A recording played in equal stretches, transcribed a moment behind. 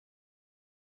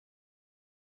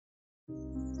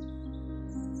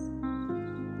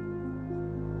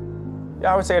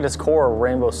Yeah, I would say at its core,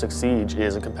 Rainbow Six Siege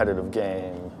is a competitive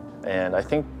game. And I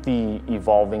think the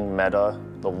evolving meta,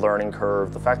 the learning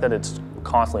curve, the fact that it's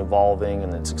constantly evolving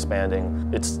and it's expanding,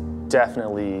 it's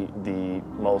definitely the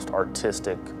most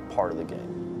artistic part of the game.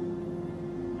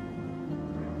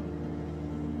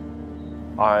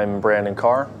 I'm Brandon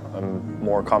Carr. I'm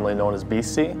more commonly known as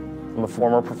BC. I'm a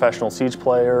former professional Siege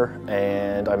player,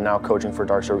 and I'm now coaching for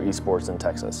Dark Zero Esports in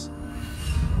Texas.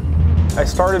 I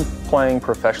started playing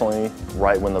professionally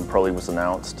right when the Pro League was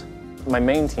announced. My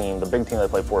main team, the big team that I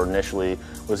played for initially,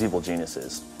 was Evil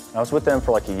Geniuses. I was with them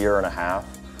for like a year and a half,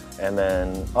 and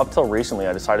then up till recently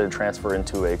I decided to transfer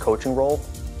into a coaching role,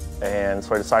 and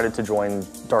so I decided to join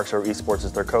Dark Zero Esports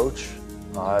as their coach.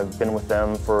 I've been with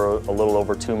them for a little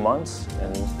over 2 months,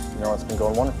 and it's been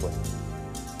going wonderfully.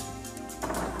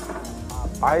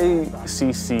 I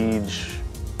see Siege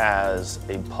as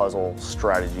a puzzle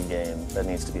strategy game that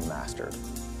needs to be mastered.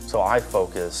 So I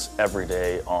focus every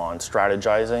day on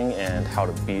strategizing and how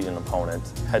to beat an opponent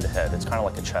head to head. It's kind of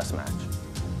like a chess match.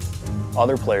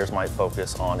 Other players might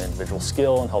focus on individual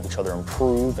skill and help each other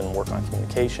improve and work on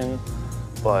communication,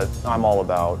 but I'm all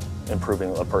about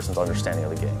improving a person's understanding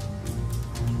of the game.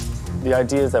 The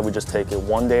idea is that we just take it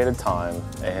one day at a time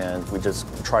and we just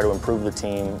try to improve the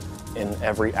team in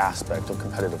every aspect of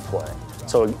competitive play.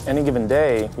 So any given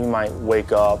day, we might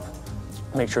wake up,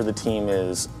 make sure the team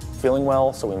is feeling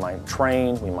well, so we might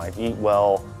train, we might eat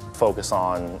well, focus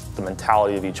on the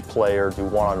mentality of each player, do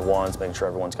one-on-ones, making sure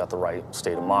everyone's got the right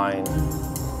state of mind.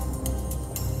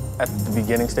 At the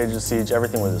beginning stages of Siege,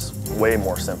 everything was way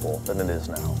more simple than it is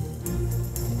now.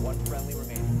 One friendly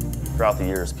remaining. Throughout the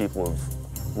years, people have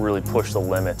really pushed the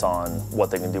limits on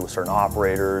what they can do with certain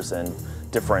operators and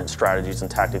different strategies and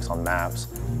tactics on maps.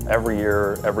 Every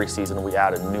year, every season, we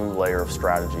add a new layer of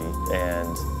strategy,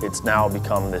 and it's now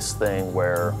become this thing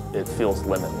where it feels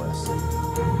limitless.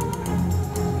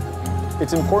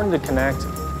 It's important to connect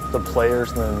the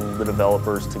players and the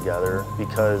developers together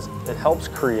because it helps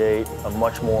create a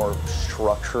much more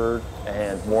structured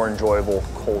and more enjoyable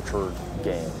cultured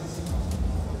game.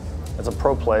 As a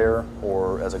pro player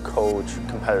or as a coach,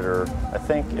 competitor, I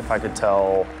think if I could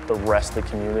tell the rest of the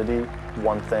community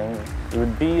one thing, it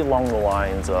would be along the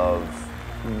lines of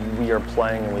we are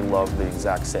playing and we love the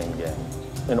exact same game.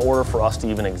 In order for us to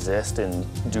even exist and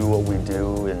do what we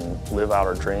do and live out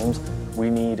our dreams, we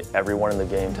need everyone in the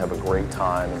game to have a great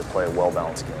time and to play a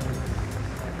well-balanced game.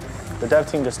 The dev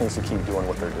team just needs to keep doing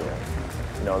what they're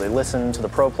doing. They listen to the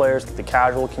pro players, the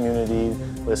casual community,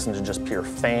 listen to just pure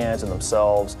fans and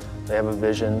themselves. They have a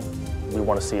vision. We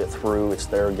want to see it through. It's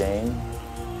their game.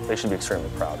 They should be extremely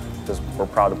proud because we're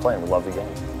proud to play and we love the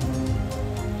game.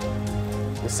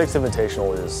 The Sixth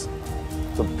Invitational is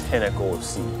the pinnacle of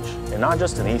Siege, and not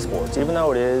just in esports. Even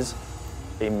though it is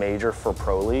a major for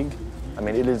Pro League,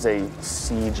 it is a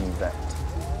Siege event.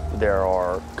 There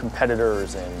are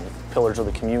competitors and pillars of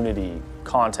the community,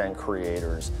 content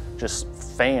creators, just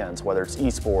fans, whether it's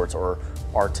esports or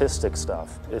artistic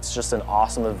stuff. It's just an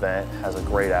awesome event, has a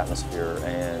great atmosphere,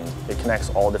 and it connects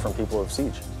all different people of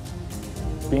Siege.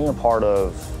 Being a part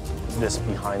of this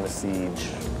Behind the Siege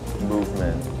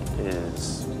movement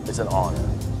is an honor.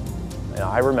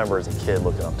 I remember as a kid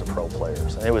looking up to pro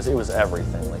players, and it was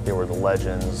everything. Like, they were the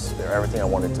legends, they're everything I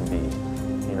wanted to be.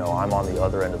 I'm on the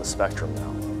other end of the spectrum now,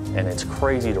 and it's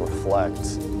crazy to reflect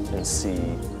and see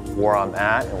where I'm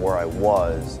at and where I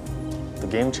was. The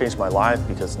game changed my life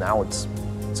because now it's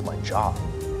my job.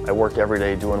 I work every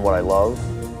day doing what I love,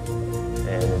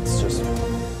 and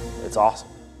it's awesome.